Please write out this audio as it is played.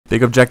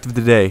Big objective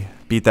today.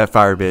 Beat that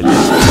fire bitch.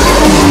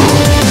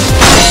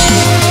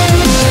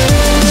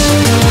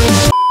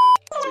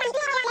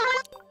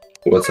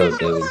 What's up,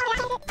 Devin?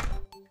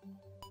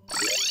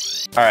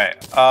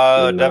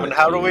 Alright, Devin,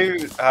 how do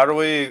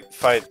we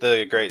fight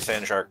the great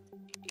sand shark?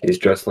 He's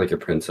dressed like a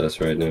princess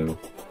right now.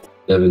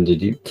 Devin,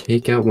 did you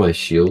take out my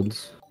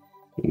shields?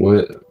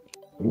 What?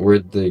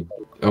 Where'd they...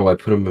 Oh, I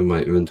put them in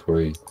my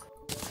inventory.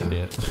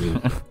 Yeah.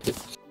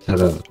 Shut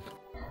up.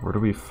 Where do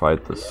we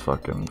fight this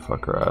fucking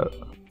fucker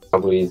at?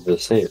 Probably the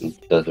sand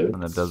desert. In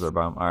the desert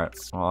biome. Alright,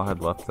 well I'll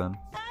head left then.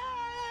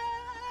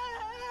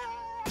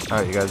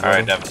 Alright, you guys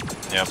Alright, ready? Devin.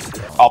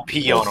 Yep. I'll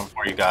pee on him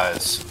for you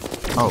guys.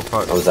 Oh,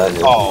 fuck. Oh, was that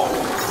him? Oh.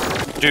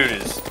 Dude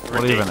is ridiculous.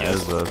 What even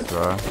is this,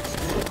 bro? I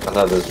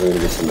thought this was going to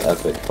be some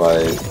epic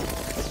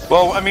fight.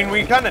 Well, I mean,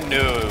 we kind of knew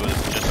it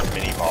was just a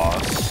mini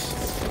boss.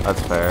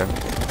 That's fair.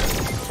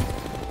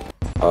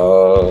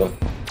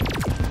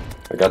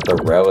 I got the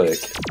relic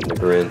in the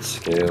grand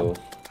scale.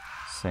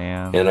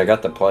 Sand. And I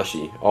got the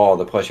plushie. Oh,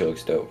 the plushie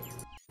looks dope.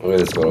 Look at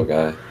this little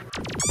guy.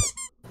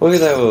 Look at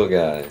that little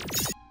guy.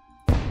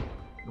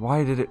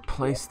 Why did it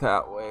place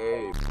that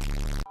way?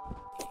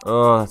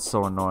 Oh, that's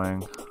so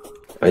annoying.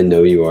 I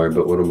know you are,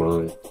 but what am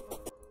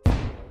I?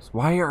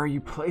 Why are you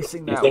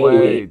placing that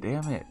way?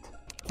 Damn it.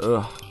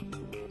 Ugh.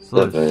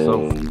 So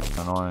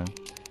annoying.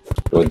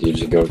 What, do you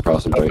just go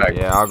across and break it?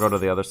 Yeah, I'll go to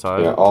the other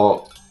side. Yeah,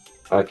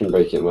 I can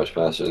break it much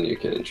faster than you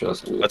can,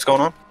 trust me. What's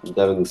going on?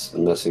 Devin's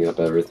messing up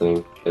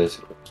everything,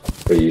 basically.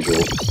 Per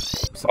usual.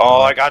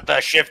 Oh, I got the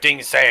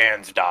shifting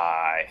sands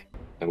die.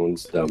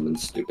 Everyone's dumb and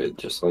stupid,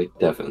 just like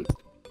Devin.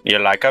 You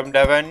like them,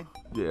 Devin?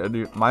 Yeah,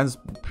 dude. Mine's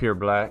pure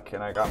black,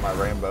 and I got my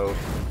rainbow.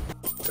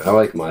 I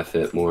like my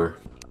fit more.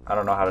 I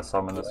don't know how to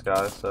summon this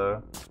guy,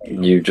 so...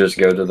 You just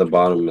go to the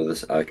bottom of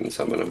this, I can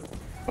summon him.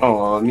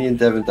 Oh, me and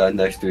Devin died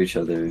next to each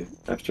other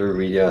after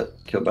we got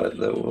killed by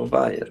the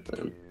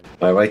Leviathan.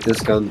 I like this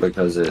gun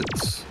because it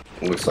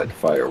looks like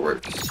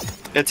fireworks.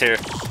 It's here.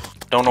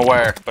 Don't know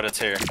where, but it's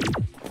here.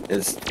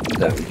 It's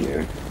down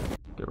here.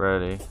 Get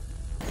ready.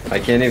 I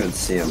can't even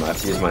see him. I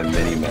have to use my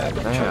mini-map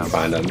to try Damn. and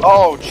find him.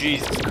 Oh,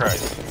 Jesus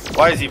Christ.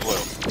 Why is he blue?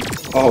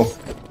 Oh.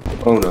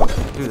 Oh no.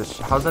 Dude,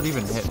 how's that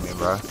even hit me,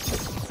 bro?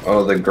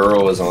 Oh, the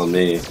girl is on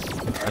me.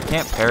 I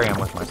can't parry him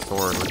with my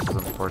sword, which is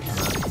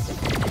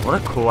unfortunate.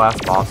 What a cool-ass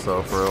boss,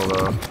 though, for real,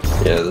 though.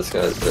 Yeah, this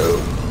guy's dope.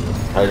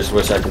 I just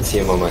wish I could see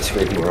him on my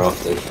screen more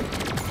often.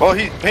 Well,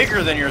 he's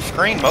bigger than your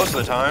screen most of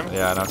the time.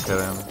 Yeah, no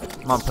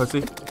kidding. Come on,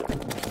 pussy.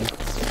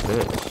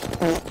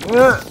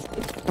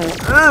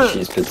 Bitch.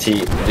 She's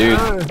petite. Dude,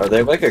 are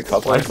they like a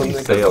couple Why or did something?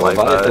 you say it Because like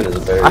Leviathan that?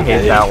 is very I hate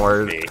big. that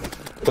word.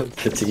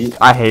 Petite?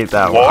 I hate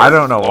that word. Lord? I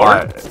don't know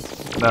why.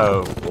 Lord?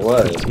 No.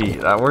 What?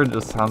 Petite. That word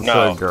just sounds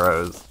No. so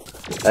gross.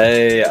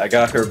 Hey, I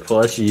got her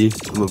plushie.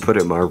 I'm gonna put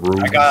it in my room.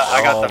 I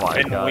got Oh the my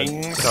fin God.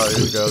 wings.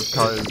 Colors goes,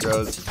 colors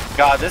goes.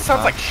 God, this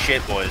sounds like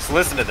shit, boys.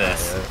 Listen to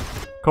this.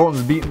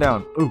 Colton's beating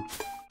down. Ooh.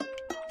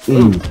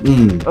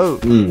 Oh.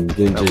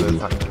 Getting That jiggy.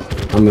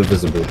 was- I'm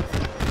invisible.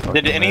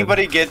 Did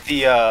anybody get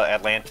the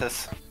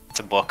Atlantis? It's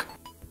a book.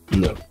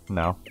 No.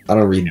 No. I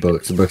don't read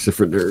books. Books are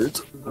for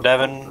nerds.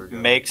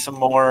 Devin, make some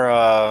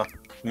more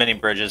mini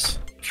bridges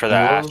for the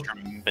Yeah.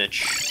 Astrum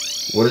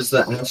bitch. What is the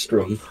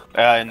astral? In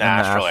the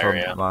astral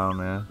area. biome,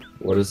 yeah.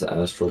 What is the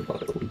astral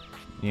biome?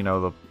 You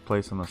know, the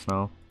place in the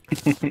snow.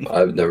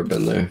 I've never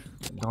been there.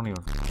 Don't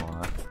even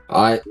want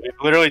that. We've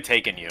literally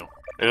taken you.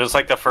 It was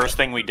like the first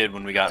thing we did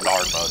when we got into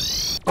hard mode.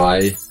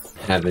 I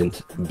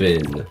haven't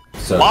been.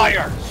 So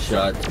Liar!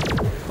 Shut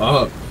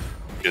up.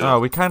 Oh,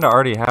 we kind of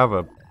already have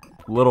a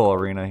little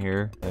arena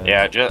here.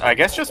 Yeah, I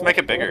guess just make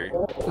it bigger.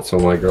 That's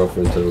what my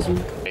girlfriend tells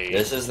me.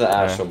 This is the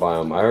astral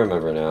biome. I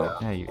remember now.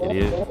 Yeah, you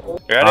idiot. You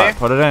ready?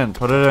 Put it in.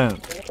 Put it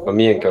in. But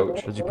me and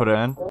Coach. Did you put it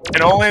in?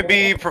 Can only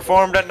be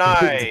performed at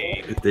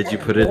night. Did you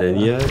put it in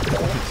yet?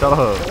 Shut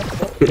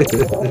up.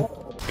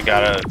 We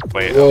gotta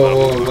wait.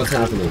 Whoa, what's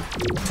happening?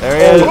 There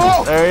he is.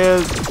 Oh! There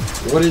he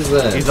is. What is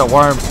that? He's a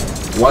worm.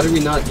 Why do we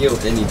not deal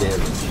any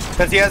damage?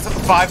 Because he has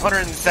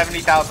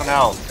 570,000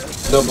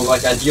 health. No, but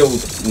like I deal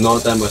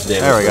not that much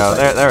damage. There we per go.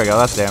 second. There we go.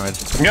 That's damage.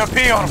 I'm gonna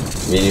pee on him.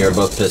 Me and you are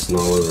both pissing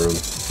all over him.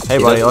 Hey,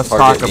 He buddy. doesn't Let's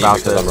target talk me about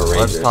because this. I'm a ranger,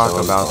 Let's talk so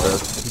I'm about fine.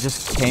 this. He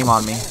just came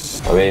on me.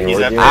 I mean, He's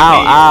we're at dealing- my- Ow! Hey,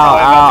 Ow! I'm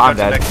Ow! about I'm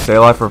to go to dead. next- Stay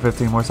alive for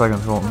 15 more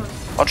seconds, Colton.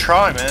 I'll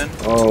try, man.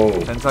 Oh,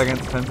 10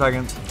 seconds. 10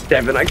 seconds.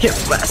 Devin, I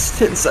can't last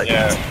 10 seconds.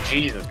 Yeah,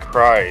 Jesus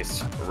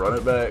Christ. Run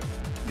it back.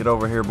 Get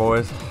over here,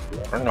 boys.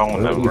 We're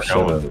going, Oh, we're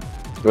shut going. up.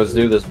 Let's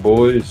do this,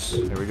 boys.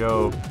 Here we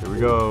go. Here we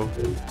go.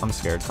 I'm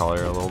scared,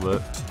 Collier, a little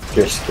bit.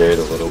 You're scared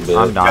a little bit.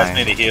 I'm You guys dying.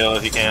 need to heal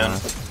if you can.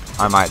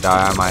 I might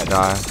die. I might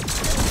die.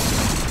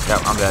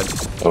 Yep, I'm dead.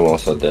 I'm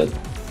also dead.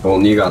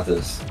 Colton, you got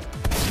this.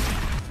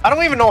 I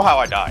don't even know how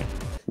I died.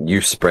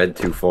 You spread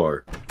too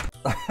far.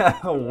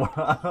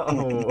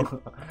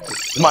 Wow.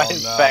 My Oh, no,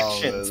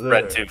 infection is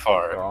spread it? too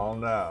far.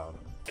 Calm down.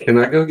 Can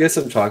I go get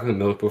some chocolate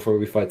milk before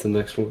we fight the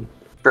next one?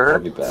 I'll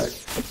be back.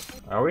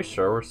 Are we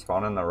sure we're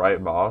spawning the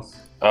right boss?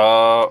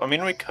 I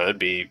mean, we could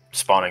be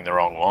spawning the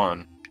wrong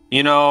one.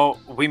 You know,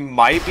 we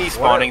might be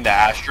spawning the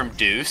Astrum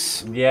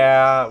Deuce.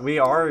 Yeah, we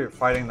are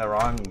fighting the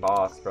wrong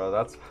boss, bro.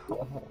 That's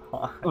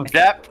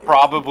That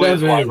probably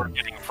is why we're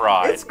getting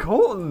fried. It's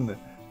Colton.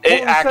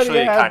 It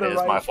actually kind of is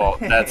my fault.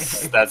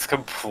 That's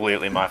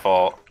completely my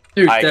fault.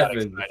 Dude, I got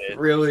Devin, excited.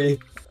 really?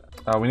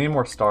 We need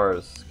more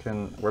stars.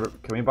 Can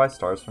we buy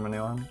stars from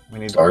anyone? We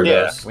need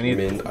Stardust. We need.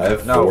 I mean, I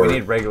have No, 4. we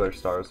need regular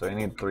stars. So we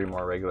need 3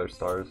 more regular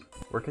stars.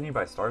 Where can you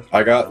buy stars from?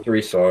 I got 3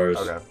 stars.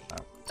 Okay. Oh,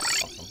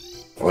 awesome.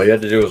 All you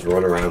had to do was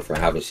run around for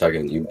half a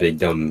second, you big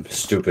dumb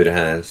stupid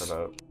ass.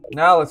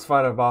 Now let's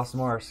fight a boss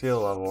more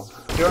skill level.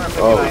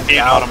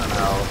 259,000 Oh,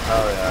 health.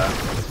 Hell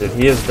yeah. Dude,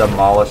 he is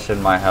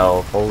demolishing my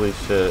health. Holy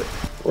shit.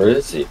 Where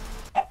is he?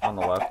 On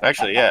the left.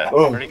 Actually, yeah.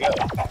 Oh. Where'd he go?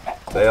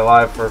 Stay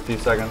alive for a few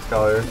seconds,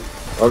 Collier.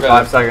 Okay.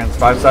 5 seconds.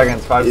 5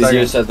 seconds. 5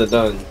 Easier seconds. said than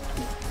done.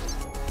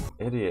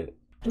 Idiot.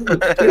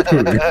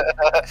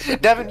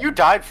 Devin, you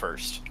died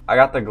first. I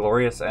got the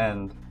glorious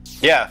end.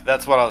 Yeah,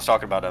 that's what I was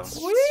talking about, Devin.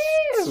 Woo!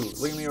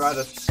 Look at me ride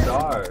a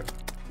star.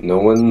 No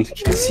one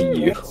can see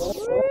you.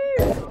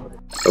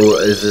 Oh,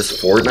 is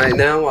this Fortnite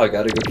now? I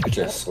gotta go catch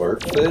a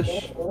slurp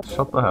fish?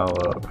 Shut the hell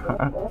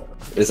up.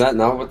 Is that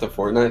not what the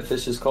Fortnite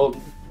fish is called?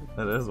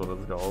 That is what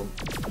it's called.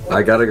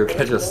 I gotta go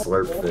catch a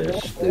slurp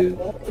fish, dude.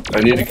 I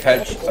need to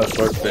catch a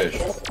slurp fish.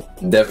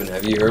 Devin,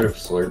 have you heard of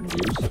slurp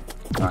juice?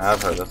 I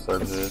have heard of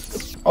slurp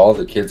juice. All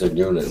the kids are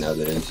doing it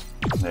nowadays.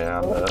 Yeah,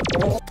 I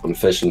bet. I'm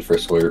fishing for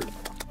slurp.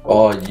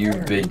 Oh, you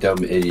big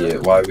dumb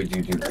idiot. Why would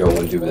you go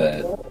and do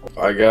that?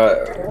 I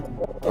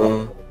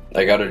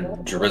got a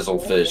drizzle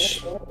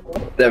fish.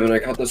 Devin, I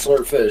caught the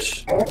slurp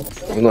fish.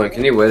 Hold on,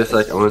 can you wait a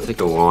sec? I want to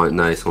take a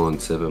nice long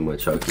sip of my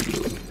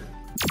chocolate.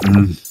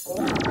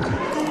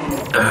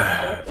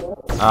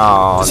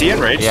 Oh, Is he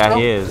enraged yeah, still?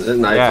 he is. Is it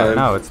nighttime? Yeah,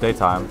 no, it's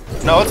daytime.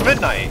 No, it's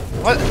midnight.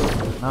 What?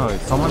 No,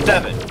 someone's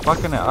Devin.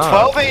 fucking it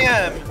up. 12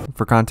 a.m.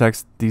 For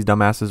context, these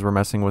dumbasses were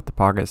messing with the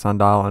pocket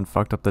sundial and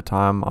fucked up the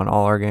time on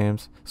all our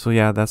games. So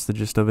yeah, that's the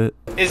gist of it.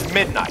 Is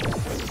midnight.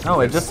 No,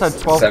 it just said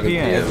 12 7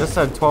 p.m. It p.m. just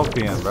said 12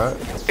 p.m., bro.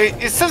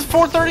 It says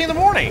 4:30 in the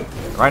morning.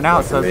 Right now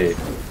it For me.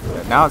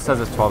 says. Now it says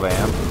it's 12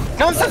 a.m.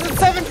 No, it says it's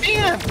 7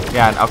 p.m.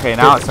 Yeah, okay,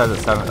 now it says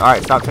it's 7.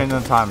 Alright, stop changing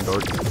the time,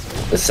 dork.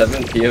 It's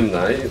 7 p.m.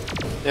 night?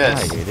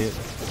 Yes. Yeah, you idiot.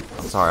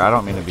 I'm sorry, I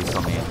don't mean to be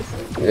so mean.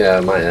 Yeah,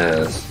 my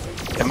ass.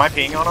 Am I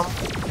peeing on him?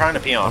 I'm trying to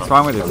pee on What's him.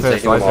 wrong with your I'm fist?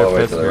 taking Why them is all your the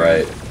way fist to the green?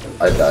 right.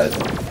 I died.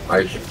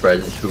 I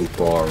spread too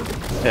far.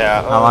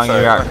 Yeah. How long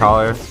you got,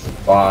 Collier?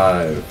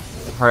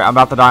 5. Hurry, I'm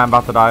about to die, I'm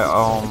about to die.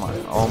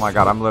 Oh my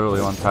god, I'm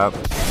literally on tap.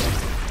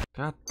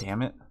 God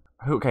damn it.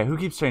 Who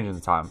keeps changing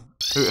the time?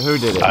 Who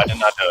did it? I did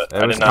not do it.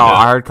 It I was did not Collar. do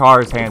I it. heard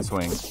Collar's hand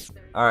swing.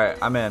 Alright,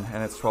 I'm in,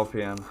 and it's 12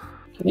 p.m.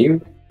 Can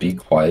you be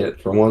quiet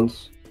for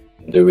once?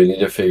 Do we need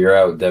to figure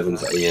out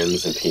Devin's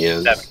AMs and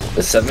PMs?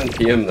 The 7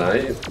 p.m.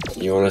 night?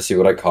 You want to see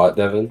what I caught,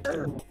 Devin?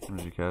 What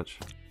did you catch?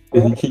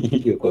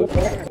 Look,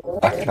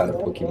 I caught a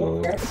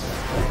Pokemon.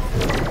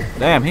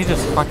 Damn, he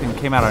just fucking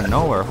came out of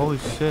nowhere. Holy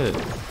shit.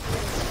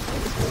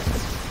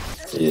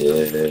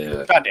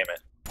 Yeah. God damn it.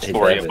 Hey,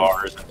 Story Devin. of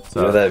bars.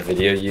 You know that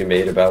video you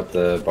made about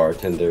the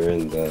bartender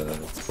and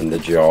the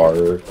jar,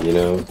 you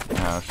know?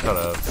 No, shut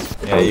up.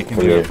 Yeah, you can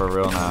do it for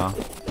real now.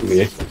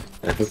 Yeah.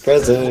 I have a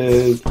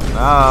present!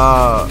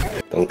 No!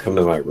 Don't come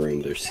in my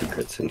room, there's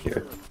secrets in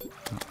here.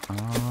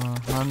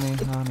 Honey,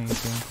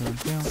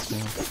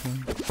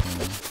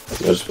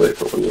 Just wait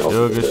for when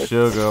y'all get there.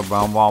 sugar,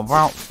 brown, brown,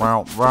 brown,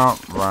 brown, brown,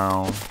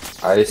 brown.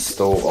 I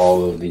stole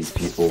all of these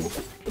people.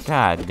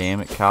 God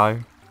damn it,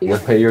 Collier. You know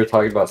how you were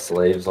talking about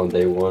slaves on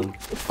day 1?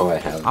 Oh, I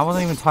have. I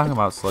wasn't even talking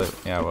about slave.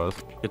 Yeah, I was.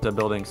 Get to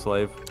building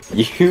slave.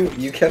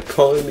 You kept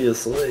calling me a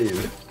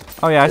slave.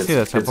 Oh yeah, I see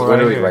that It's temple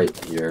literally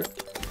right here. right here.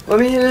 Let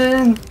me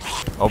in!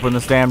 Open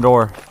this damn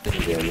door.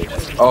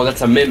 Oh,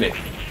 that's a mimic.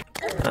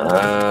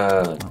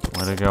 Ah.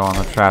 Way to go on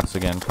the traps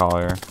again,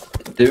 Collier.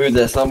 Dude,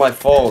 that's not my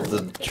fault.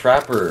 The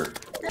trapper.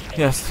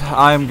 Yes,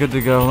 I am good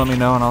to go. Let me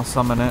know and I'll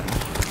summon it.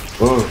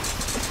 Oh,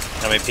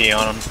 Let me pee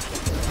on him.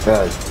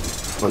 God.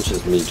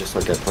 Punches me just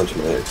like I punch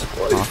my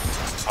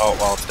ex-wife. Oh,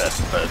 well, it's dead.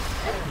 But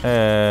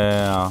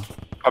Yeah.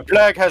 a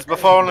plague has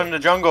befallen the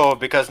jungle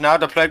because now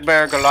the plague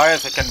bear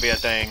Goliath can be a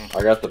thing.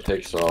 I got the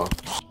pigsaw.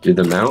 Dude,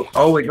 the mount?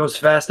 Oh, it goes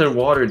fast in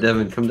water,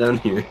 Devin. Come down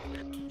here.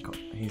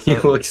 He You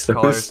look so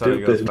Collier said he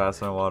goes stupid.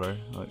 fast in water.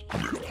 Like,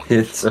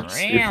 It's so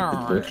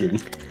stupid looking.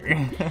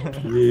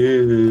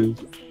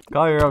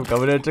 Collier, I'm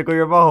coming to tickle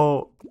your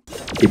butthole.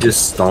 He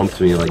just stomps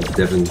me like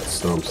Devin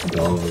stomps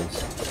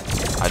dogs.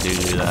 I do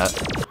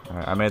that.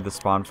 Alright, I made the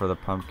spawn for the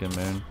pumpkin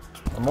moon.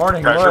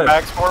 Morning Treasure wood.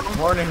 bags for him?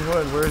 Morning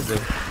wood, where is it?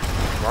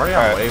 We're already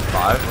on Alright. wave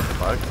 5, what the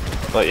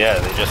fuck? But yeah,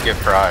 they just get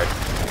fried.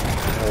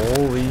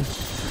 Holy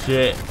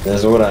shit.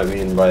 That's what I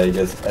mean by it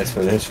gets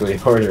exponentially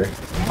harder.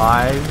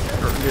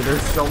 Dude,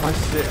 there's so much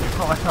shit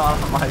going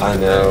on my I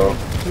know.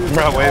 Dude,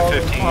 Bro, wave all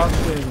the 15.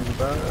 pumpkins,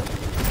 bro.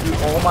 Dude,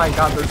 oh my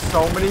god, there's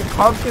so many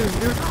pumpkins,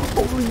 dude.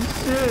 Holy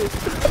shit.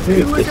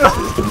 Dude, look at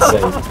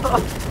Insane.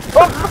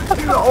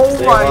 Dude, oh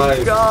Stay my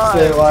alive. god.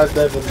 Stay alive,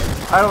 Devin.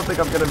 I don't think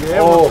I'm gonna be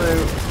able to.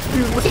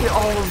 Dude, look at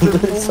all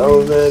of them.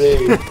 So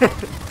many.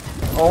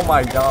 Oh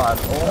my god.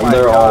 Oh my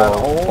they're god.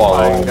 all Oh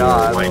following my me.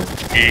 god. My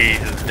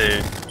Jesus,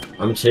 dude.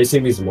 I'm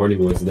chasing these morning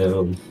woods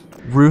down.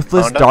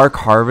 Ruthless Oh, no. Dark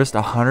Harvest,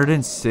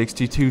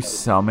 162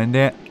 summoned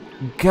it.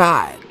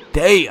 God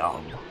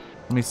damn.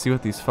 Let me see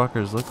what these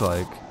fuckers look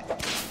like.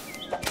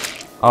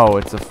 Oh,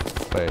 it's a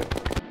wait.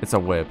 It's a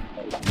whip.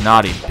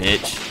 Naughty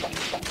bitch.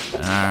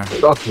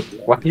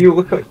 Why do you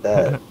look like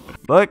that?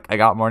 Look, I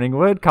got morning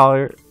wood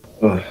collar.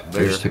 Ugh, I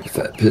just took a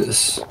fat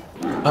piss.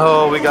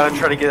 Oh, we gotta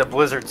try to get a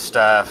blizzard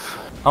staff.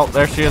 Oh,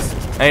 there she is.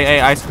 Hey,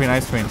 Ice Queen,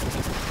 Ice Queen.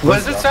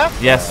 Blizzard staff?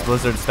 Yes,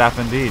 blizzard staff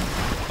indeed.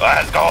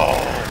 Let's go.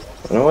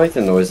 I don't like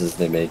the noises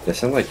they make. They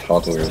sound like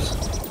toddlers.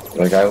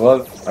 Like I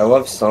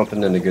love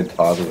stomping in a good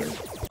toddler.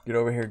 Get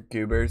over here,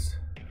 goobers.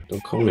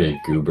 Don't call me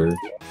a goober.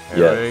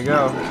 There you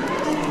go.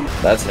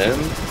 That's him?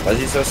 Why is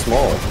he so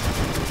small?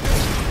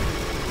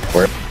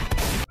 Where?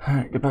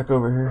 Alright, get back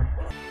over here.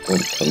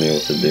 Don't tell me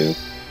what to do.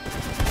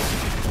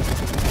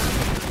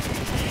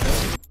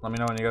 Let me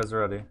know when you guys are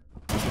ready.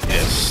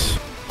 Yes.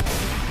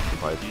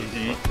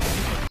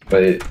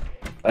 Wait,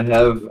 I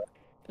have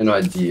an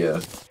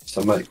idea.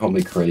 Some might call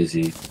me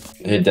crazy.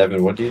 Hey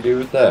Devin, what do you do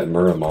with that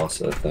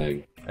Muramasa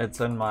thing? It's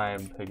in my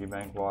piggy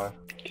bank. Why?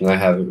 Can I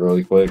have it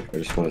really quick? I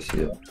just want to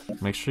see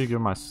it. Make sure you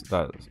give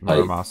that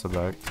Muramasa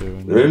back too.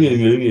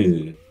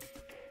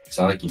 It's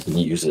not like you can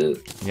use it.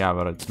 Yeah,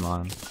 but it's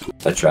mine.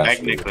 I trashed it.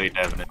 Technically,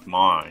 Devin, it's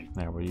mine.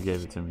 Yeah, well, you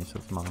gave it to me, so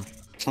it's mine.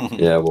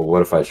 Yeah, well,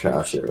 what if I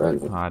trash it right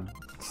now? I'd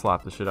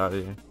slap the shit out of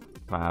you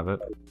if I have it.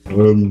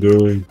 I'm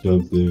doing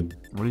something.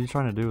 What are you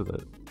trying to do with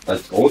it? I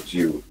told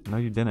you. No,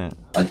 you didn't.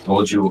 I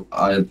told you.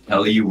 I'll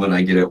tell you when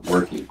I get it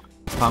working.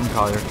 Come,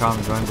 Collier,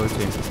 come, join blue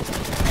team.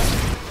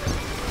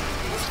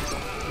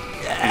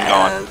 He's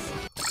gone.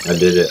 I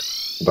did it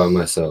by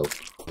myself.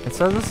 It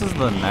says this is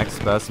the next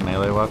best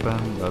melee weapon,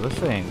 but this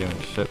shit ain't doing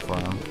shit for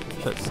him.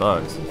 Shit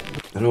sucks.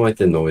 I don't like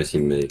the noise he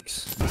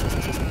makes.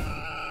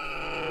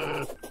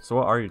 So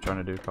what are you trying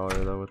to do,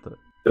 Collier, though, with it?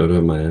 Shove it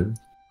up my head.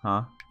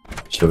 Huh?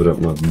 Shove it up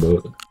my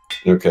butt.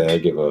 Okay, I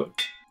give up.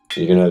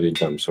 You can have your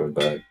dumb sword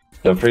back.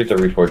 Don't forget to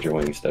report your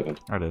wings, Devin.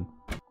 I did.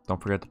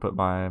 Don't forget to put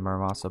my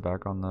Muramasa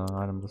back on the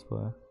item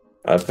display.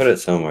 I put it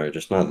somewhere,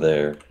 just not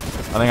there. I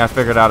think I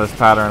figured out his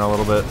pattern a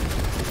little bit.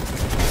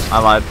 I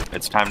lied.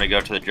 It's time to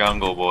go to the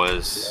jungle,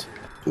 boys.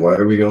 Why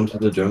are we going to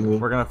the jungle?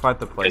 We're gonna fight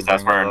the plague. Because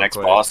that's where our next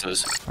boss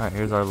is. Alright,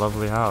 here's our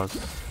lovely house.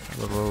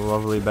 A little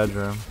lovely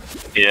bedroom.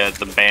 Yeah,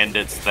 the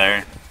bandits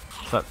there.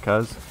 What's up,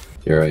 cuz?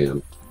 Here I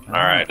am.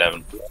 Alright,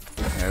 Devin.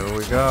 Here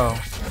we go.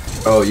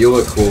 Oh, you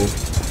look cool.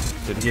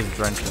 Dude, he's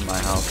drenched in my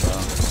house,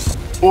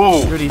 though.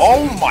 Ooh! Dude, he's-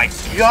 Oh my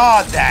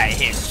god, that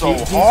hit so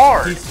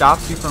hard! He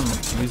stops you from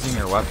using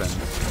your weapons.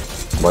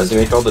 Why does he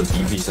make all the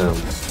beepy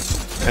sounds?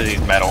 Because he's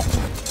metal.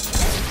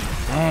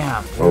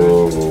 Damn. Dude.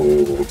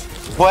 Oh.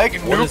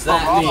 Plague What does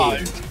that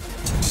mean?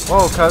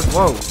 Whoa, cuz,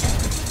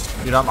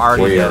 whoa. Dude, I'm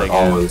already We dead are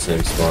all in again. the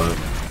same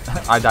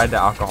spot. I died to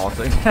alcohol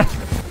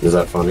sickness. Is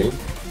that funny?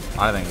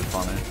 I think it's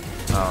funny.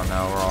 Oh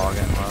no, we're all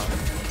getting low.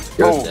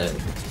 You're dead.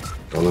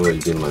 I don't know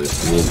what you mean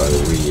by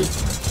the weed.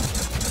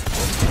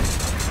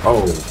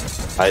 Oh,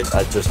 I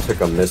just took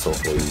a missile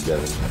for you,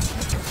 Devin.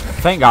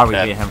 Thank God we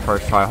Dead. beat him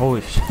first try.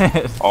 Holy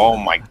shit. Oh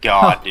my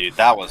god, dude,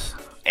 that was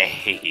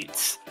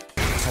AIDS.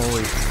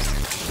 Holy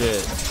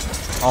shit.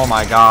 Oh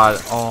my god.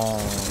 Oh.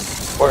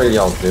 What are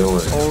y'all doing?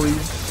 Holy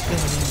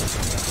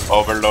shit.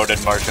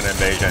 Overloaded Martian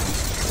invasion.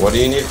 What do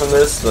you need from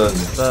this? The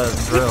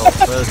drill.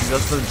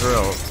 Just the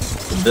drill.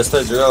 Just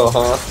a drill,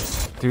 huh?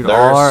 Dude, There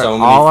all are our, so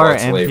many all our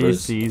flex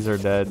levers. NPCs are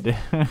dead, dude.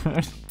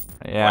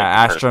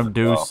 Yeah, Like, Astrum first-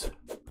 Deuce.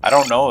 I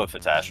don't know if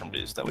it's Astrum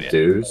Deuce that we have.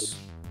 Deuce?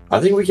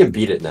 I think we can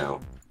beat it now.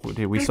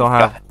 Dude, we still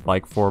have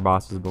like 4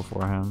 bosses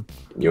before him.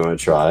 You want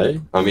to try?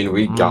 I mean,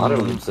 we got him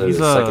to he's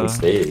the a- second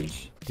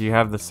stage. Do you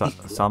have the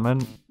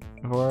summon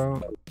for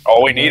him?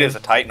 All we need is a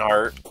Titan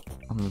Heart.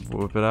 I'm gonna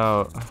whip it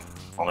out.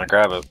 I'm gonna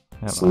grab it.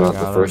 Yep, It's I not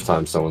got the it. first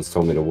time someone's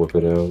told me to whip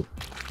it out.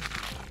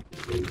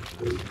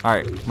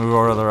 Alright, move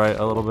over to the right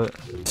a little bit.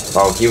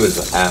 Oh, he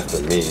was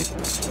after me.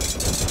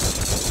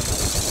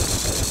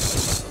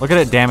 Look at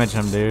it damage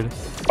him, dude.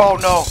 Oh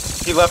no,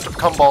 he left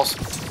cum balls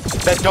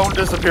that don't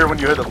disappear when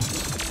you hit them.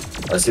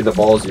 I see the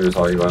balls you were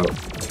talking about.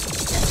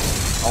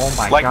 Oh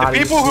my Like god. the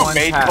people he's who one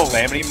made tap.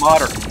 Calamity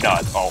mod are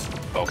nuts. Oh,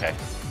 okay.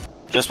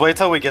 Just wait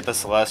till we get the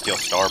Celestial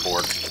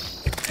Starboard.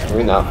 Can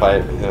we not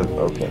fight him?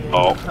 Okay.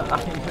 Oh,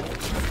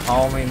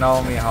 Homie,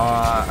 know me,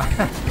 huh?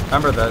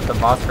 Remember the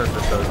boss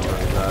cursor shows you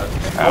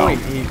that. Ow. Oh,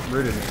 he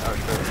rooted me.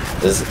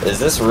 Oh, shit. Is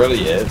this really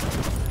it?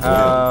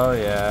 Oh,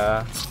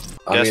 yeah.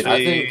 I Guess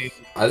mean,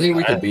 I think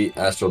we could beat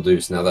Astral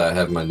Deuce now that I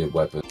have my new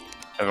weapon.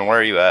 Evan, where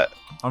are you at?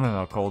 I'm in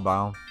a cold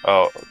biome.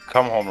 Oh,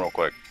 come home real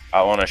quick.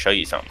 I want to show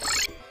you something.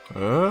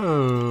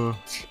 Ooh.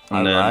 I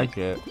And then- like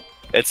it.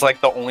 It's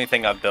like the only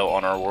thing I've built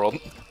on our world.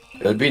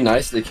 It would be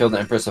nice to kill the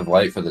Empress of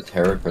Light for the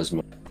Terra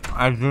Prisma.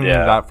 I do need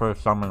Yeah. that for a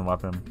summon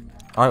weapon.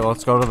 Alright,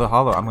 let's go to the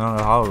hollow. I'm going to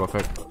the hollow real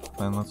quick.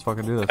 Then let's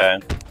fucking do this. Okay.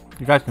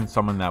 You guys can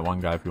summon that one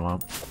guy if you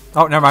want.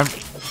 Oh, never mind.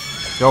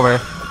 Go over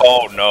here.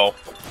 Oh no.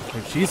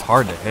 Dude, she's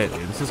hard to hit,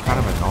 dude. This is kind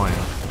of annoying.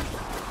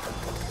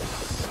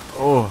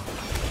 Oh.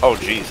 Oh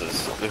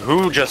Jesus!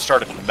 Who just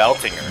started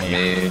melting her?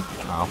 Me.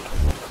 Oh,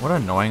 what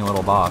an annoying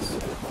little boss.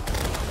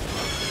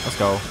 Let's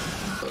go.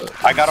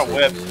 I got a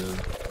whip.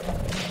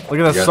 Look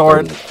at the got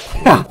sword.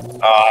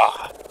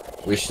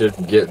 We should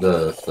get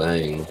the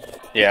thing.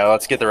 Yeah,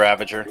 let's get the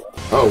Ravager.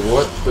 Oh,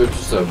 what? There's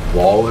just a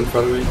wall in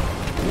front of me?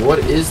 What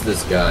is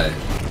this guy?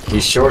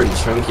 He's short and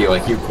chunky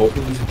like you,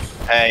 Colton.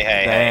 Hey.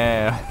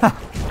 Damn.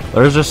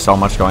 There's just so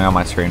much going on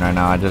my screen right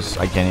now. I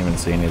can't even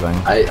see anything.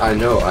 I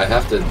know. I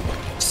have to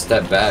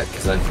step back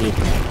because I need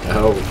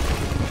help.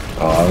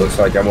 Oh, it looks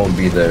like I won't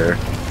be there.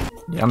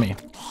 Yummy.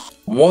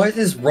 What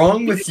is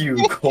wrong with you,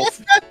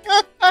 Colton?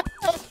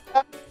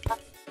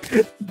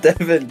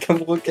 Devin,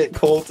 come look at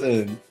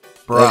Colton.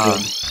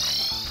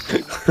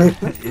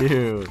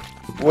 Ew.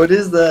 What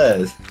is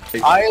that?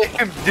 I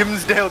am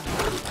Dimsdale,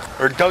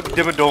 or Doug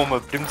Dimmadome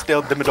of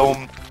Dimsdale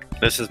Dimmadome.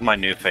 This is my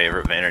new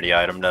favorite vanity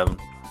item, Devin.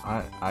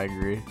 I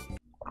agree.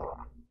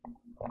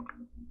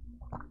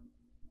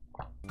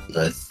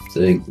 I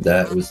think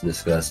that was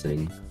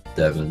disgusting,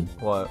 Devin.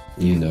 What?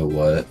 You know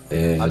what?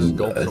 And I just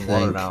gulped I some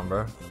water think- down,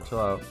 bro. Chill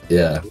out.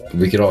 Yeah,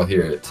 we could all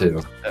hear it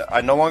too.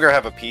 I no longer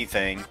have a P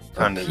thing.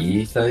 A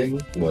pee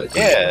thing? What?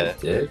 Yeah.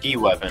 Dick? P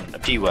weapon. A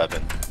P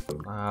weapon.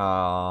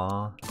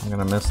 Aww, I'm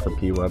gonna miss the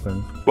P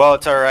weapon. Well,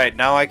 it's alright.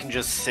 Now I can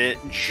just sit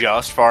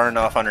just far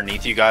enough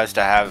underneath you guys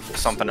to have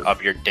something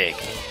up your dick.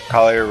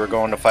 Collier, we're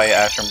going to fight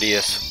Astrum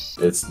Diaz.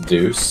 It's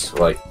deuce,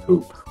 like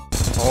poop.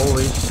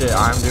 Holy shit,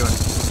 I'm doing.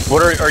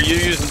 What are you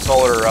using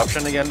Solar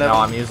Eruption again, Devin? No,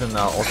 I'm using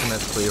the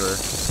ultimate cleaver,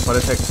 but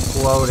it's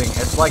exploding.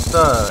 It's like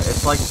the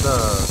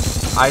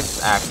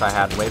ice axe I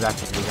had way back at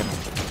the beginning.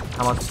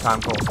 How much time,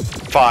 Cole?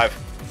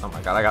 5, Oh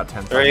my god, I got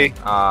 10 3,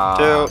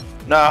 seconds.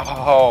 2.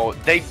 No,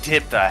 they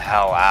dipped the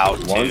hell out.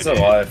 One's dude.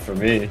 alive for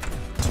me.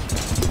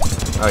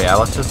 Oh yeah,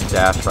 let's just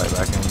dash right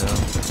back into him.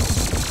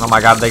 Oh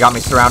my god, they got me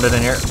surrounded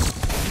in here.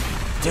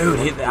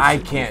 Dude, I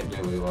can't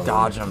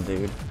dodge him,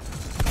 dude.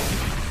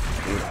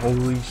 Dude,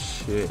 holy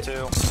shit.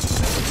 2.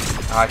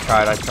 I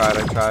tried.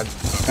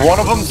 One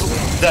of them's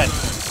dead.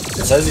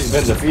 It says he's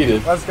been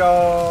defeated. Let's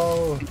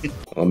go!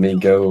 Let me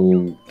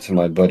go to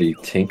my buddy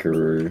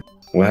Tinkerer.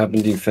 What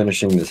happened to you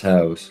finishing this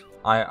house?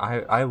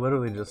 I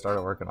literally just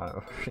started working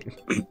on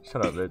it.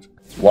 Shut up, bitch.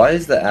 Why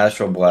is the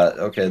Astral Blast?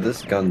 Okay,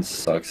 this gun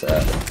sucks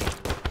at.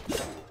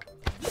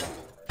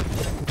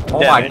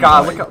 Oh Yeah, my man,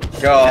 god, my look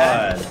up.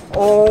 God.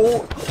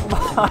 Oh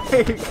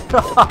my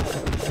god.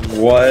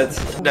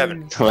 What?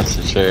 Devin, What's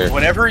the chair?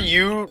 whenever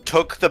you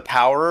took the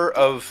power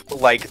of,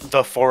 like,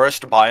 the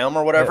forest biome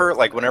or whatever,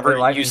 like, whenever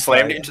you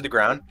slammed it into the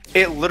ground,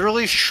 it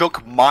literally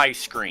shook my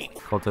screen.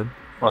 Colton,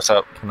 What's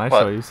up? can I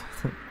What? show you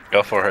something?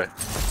 Go for it.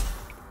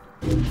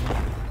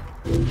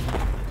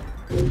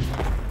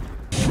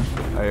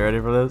 Are you ready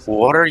for this?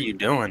 What are you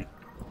doing?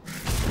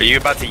 Are you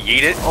about to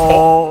yeet it?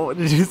 Oh,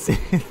 did you see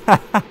that?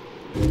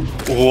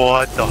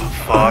 What the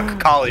fuck?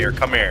 Collier,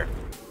 come here.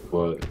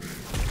 What?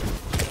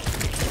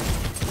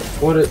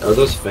 What are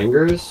those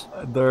fingers?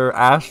 They're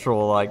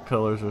astral like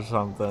pillars or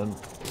something.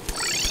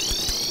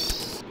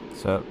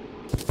 So,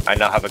 I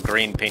now have a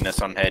green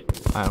penis on head.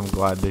 I'm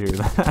glad to hear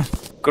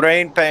that.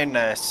 Green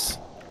penis.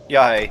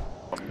 Yay.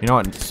 You know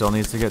what still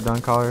needs to get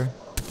done, Collier?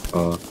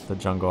 Uh, The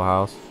jungle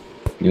house.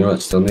 you know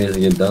what still needs to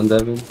get done,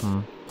 Devin? Hmm.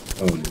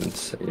 I wouldn't even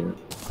say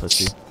it.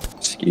 Pussy.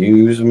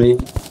 Excuse me?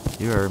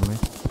 You heard me.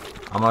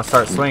 I'm gonna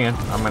start swinging.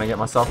 I'm gonna get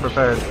myself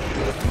prepared.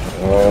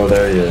 Oh,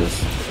 there he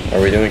is.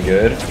 Are we doing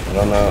good? I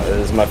don't know.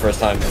 This is my first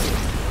time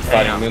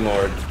fighting Damn.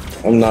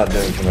 Moonlord. I'm not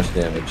doing too much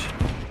damage.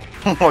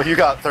 Well, you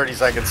got 30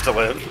 seconds to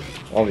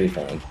live. I'll be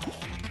fine.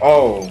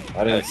 Oh,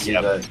 I didn't see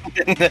Yep.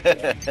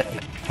 that.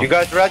 You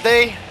guys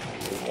ready?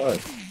 What?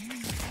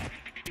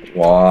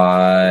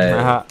 Why?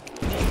 Haha.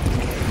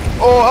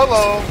 Oh,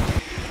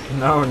 hello.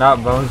 No,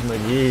 not Bones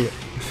McGee.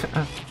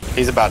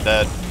 He's about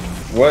dead.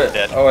 What?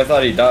 Dead. Oh, I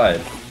thought he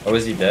died. Oh,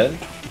 is he dead?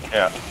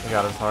 Yeah. I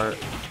got his heart.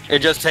 It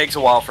just takes a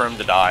while for him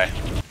to die.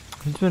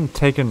 He's been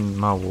taking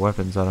my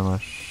weapons out of my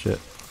shit.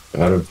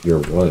 Out of your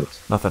what?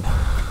 Nothing.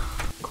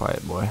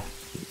 Quiet boy.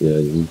 Yeah,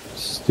 you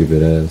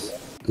stupid ass.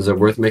 Is it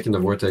worth making the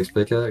Vortex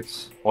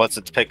pickaxe? What's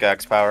its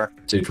pickaxe power?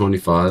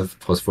 225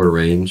 plus 4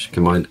 range.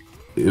 Combined.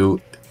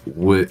 Ooh.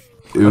 What?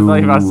 I thought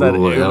you about said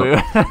ew.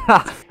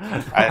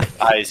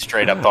 I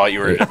straight up thought you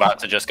were about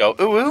to just go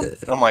ooh ooh.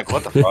 I'm like,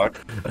 what the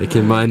fuck? I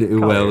combine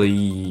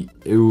Ueli.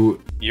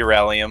 Ooh.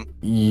 Uralium.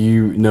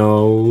 You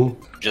know.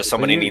 Just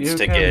somebody needs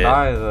to can get.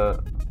 buy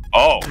the...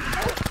 Oh.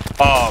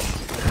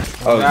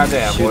 Oh,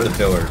 Goddamn, shoot boys. the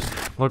pillars.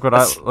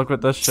 Look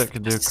what this shit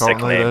can do. Sick Colton,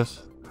 look at name.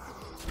 this.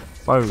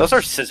 Whoa. Those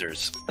are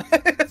scissors.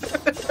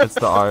 It's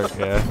the art,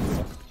 yeah.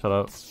 Shut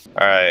up.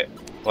 Alright.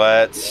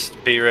 Let's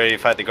be ready to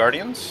fight the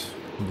Guardians.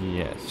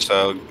 Yes.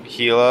 So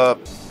heal up.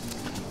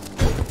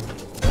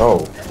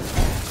 Oh.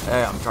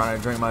 Hey, I'm trying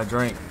to drink my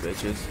drink,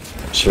 bitches.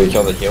 Should we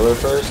kill the healer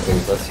first?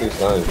 Because let's who's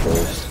dying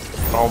first.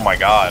 Oh my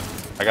god.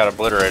 I got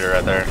Obliterator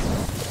right there.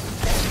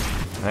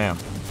 Damn.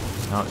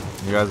 No,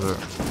 you guys are...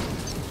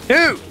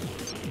 Dude!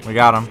 We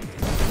got him.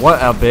 What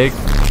a big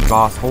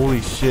boss.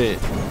 Holy shit.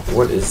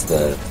 What is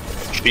that?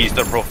 She's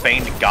the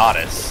profaned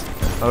goddess.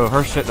 Oh,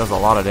 her shit does a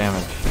lot of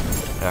damage.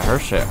 Yeah, her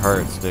shit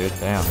hurts, dude.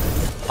 Damn.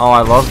 Oh,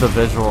 I love the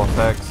visual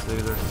effects,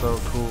 dude. They're so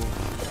cool.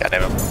 God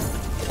damn it.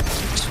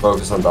 Just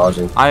focus on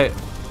dodging.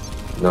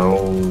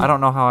 No. I don't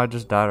know how I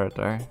just died right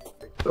there.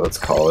 Let's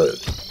call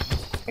it.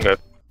 Okay.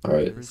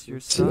 Alright. You're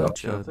See ya.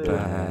 such a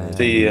bad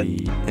See ya.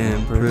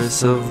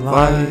 Empress of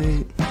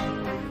Light.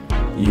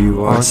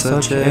 You are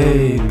such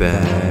a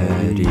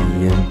baddie,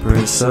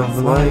 Empress of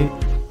Light.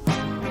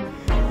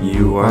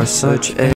 You are such a